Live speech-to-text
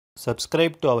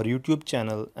Subscribe to our YouTube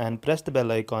channel and press the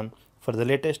bell icon for the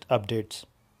latest updates.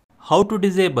 How to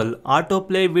disable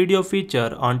autoplay video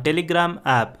feature on Telegram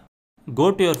app.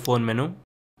 Go to your phone menu,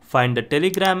 find the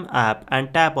Telegram app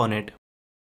and tap on it.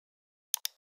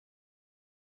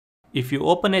 If you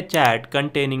open a chat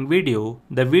containing video,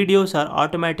 the videos are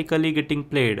automatically getting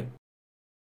played.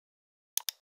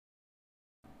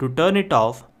 To turn it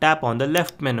off, tap on the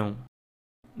left menu.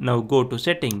 Now go to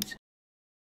Settings.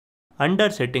 Under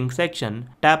Settings section,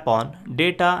 tap on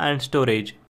Data and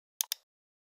Storage.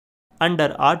 Under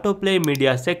Autoplay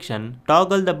Media section,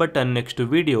 toggle the button next to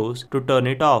Videos to turn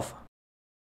it off.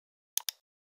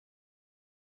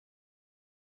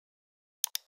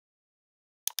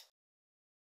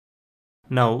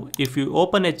 Now, if you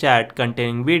open a chat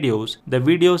containing videos, the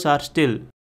videos are still.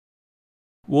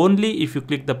 Only if you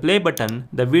click the play button,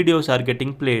 the videos are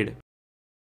getting played.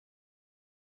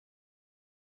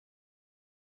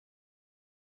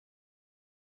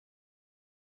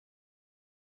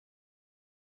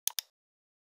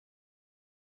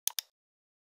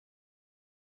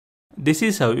 This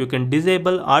is how you can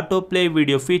disable autoplay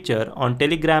video feature on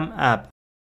Telegram app.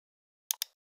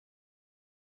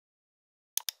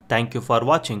 Thank you for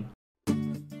watching.